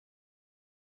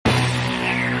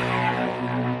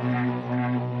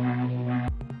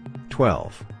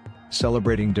12.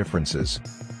 Celebrating differences.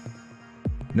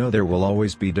 Know there will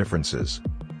always be differences.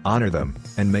 Honor them,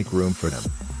 and make room for them.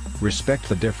 Respect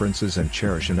the differences and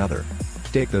cherish another.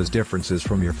 Take those differences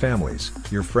from your families,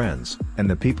 your friends, and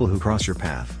the people who cross your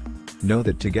path. Know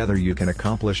that together you can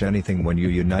accomplish anything when you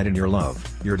unite in your love,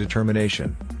 your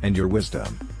determination, and your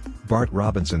wisdom. Bart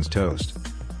Robinson's toast.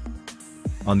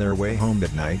 On their way home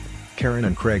that night, Karen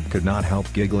and Craig could not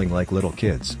help giggling like little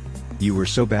kids. "You were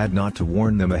so bad not to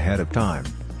warn them ahead of time,"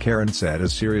 Karen said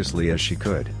as seriously as she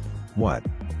could. "What?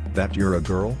 That you're a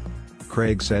girl?"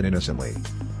 Craig said innocently.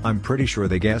 "I'm pretty sure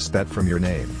they guessed that from your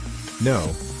name."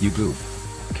 "No, you goof,"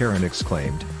 Karen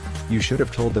exclaimed. "You should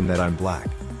have told them that I'm black."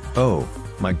 "Oh,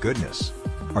 my goodness.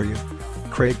 Are you?"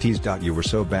 Craig teased. "You were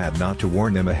so bad not to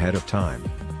warn them ahead of time."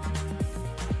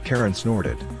 Karen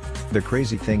snorted. "The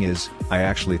crazy thing is, I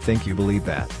actually think you believe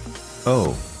that."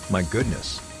 "Oh, my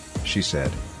goodness," she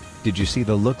said. "Did you see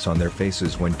the looks on their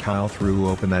faces when Kyle threw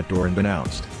open that door and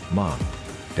announced, 'Mom,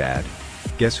 Dad,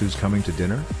 guess who's coming to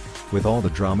dinner?' With all the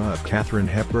drama of Katharine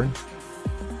Hepburn?"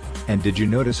 "And did you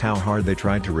notice how hard they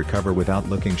tried to recover without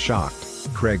looking shocked?"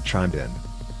 Craig chimed in.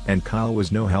 "And Kyle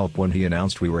was no help when he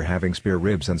announced we were having spare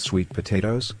ribs and sweet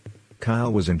potatoes?"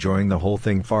 "Kyle was enjoying the whole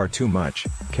thing far too much,"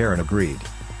 Karen agreed.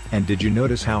 "And did you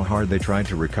notice how hard they tried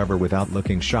to recover without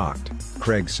looking shocked?"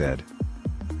 Craig said.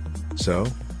 "So?"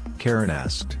 Karen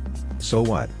asked. "So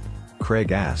what?"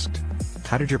 Craig asked.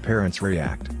 "How did your parents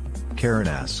react?" Karen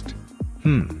asked.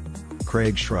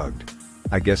 Craig shrugged.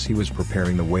 "I guess he was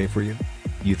preparing the way for you?"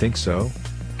 "You think so?"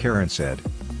 Karen said.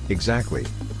 "Exactly,"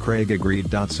 Craig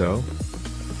agreed. "So?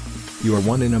 You're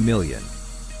one in a million,"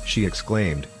 she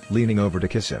exclaimed, leaning over to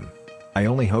kiss him. "I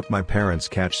only hope my parents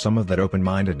catch some of that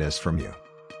open-mindedness from you."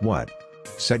 "What?"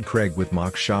 said Craig with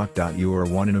mock shock. "You are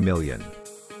one in a million."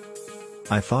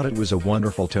 "I thought it was a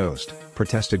wonderful toast,"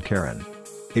 protested Karen.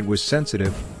 "It was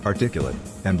sensitive, articulate,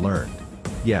 and learned."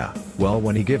 "Yeah, well,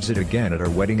 when he gives it again at our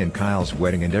wedding and Kyle's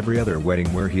wedding and every other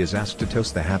wedding where he is asked to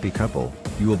toast the happy couple,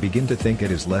 you will begin to think it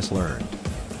is less learned."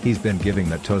 "He's been giving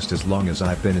that toast as long as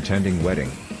I've been attending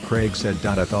wedding," Craig said.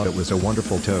 "I thought it was a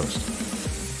wonderful toast."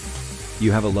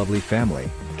 "You have a lovely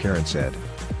family," Karen said.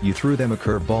 "You threw them a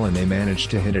curveball and they managed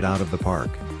to hit it out of the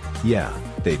park." "Yeah,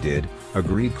 they did,"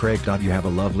 agreed Craig. "You have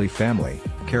a lovely family,"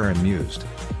 Karen mused.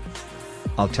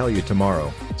 "I'll tell you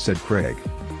tomorrow," said Craig.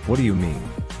 "What do you mean?"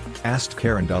 asked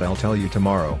Karen. "I'll tell you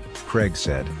tomorrow," Craig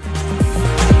said.